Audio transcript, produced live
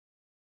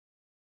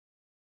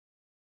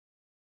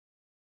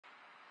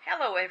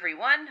Hello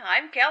everyone,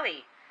 I'm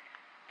Kelly.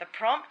 The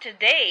prompt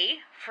today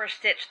for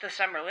Stitch the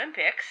Summer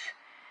Olympics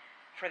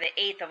for the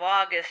 8th of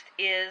August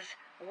is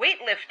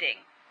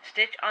weightlifting.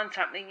 Stitch on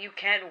something you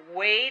can't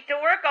wait to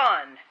work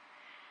on.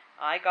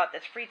 I got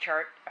this free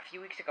chart a few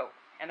weeks ago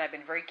and I've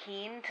been very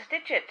keen to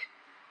stitch it.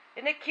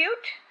 Isn't it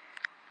cute?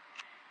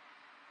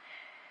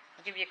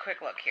 I'll give you a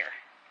quick look here.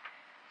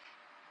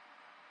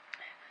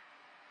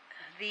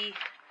 The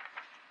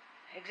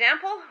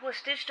example was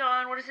stitched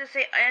on, what does it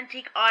say,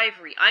 antique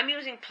ivory. I'm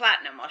using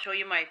platinum. I'll show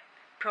you my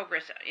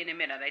progress in a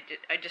minute.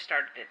 I just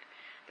started it.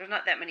 There's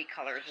not that many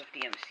colors of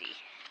DMC.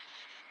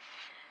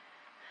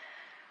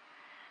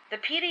 The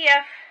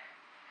PDF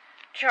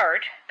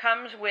chart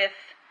comes with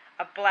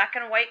a black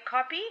and white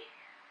copy.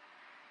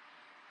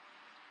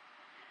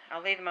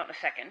 I'll lay them out in a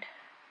second.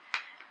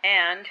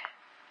 And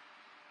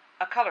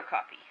a color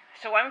copy.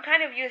 So I'm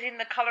kind of using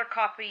the color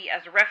copy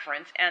as a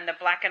reference and the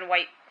black and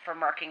white for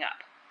marking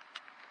up.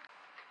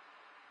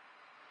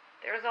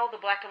 There's all the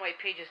black and white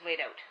pages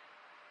laid out.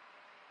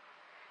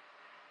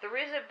 There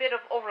is a bit of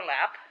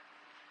overlap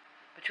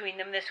between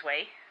them this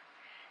way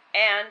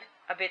and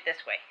a bit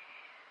this way.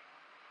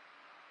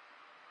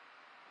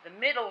 The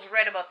middle's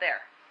right about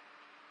there.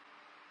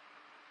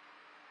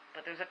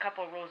 But there's a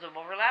couple rows of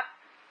overlap.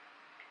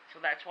 So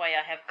that's why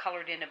I have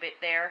colored in a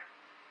bit there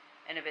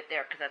and a bit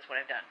there, because that's what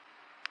I've done.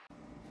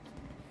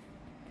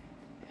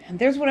 And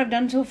there's what I've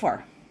done so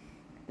far.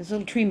 This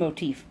little tree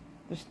motif.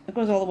 It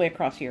goes all the way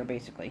across here,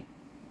 basically.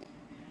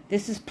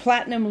 This is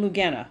Platinum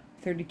Lugana,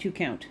 32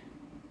 count.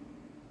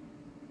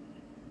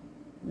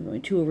 I'm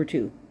going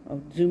 2/2.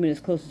 I'll zoom in as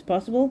close as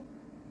possible.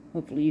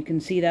 Hopefully you can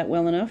see that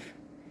well enough.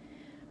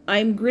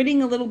 I'm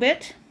gridding a little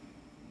bit.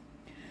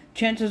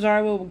 Chances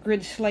are we'll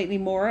grid slightly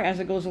more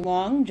as it goes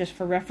along, just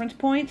for reference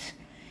points.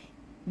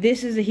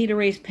 This is a heat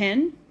erase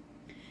pen.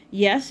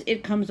 Yes,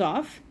 it comes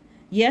off.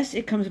 Yes,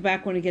 it comes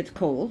back when it gets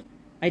cold.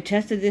 I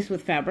tested this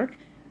with fabric.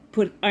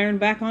 Put iron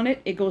back on it,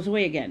 it goes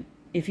away again.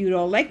 If you'd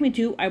all like me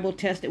to, I will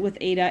test it with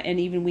Aida and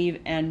Even Weave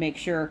and make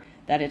sure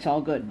that it's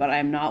all good. But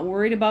I'm not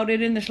worried about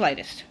it in the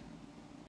slightest.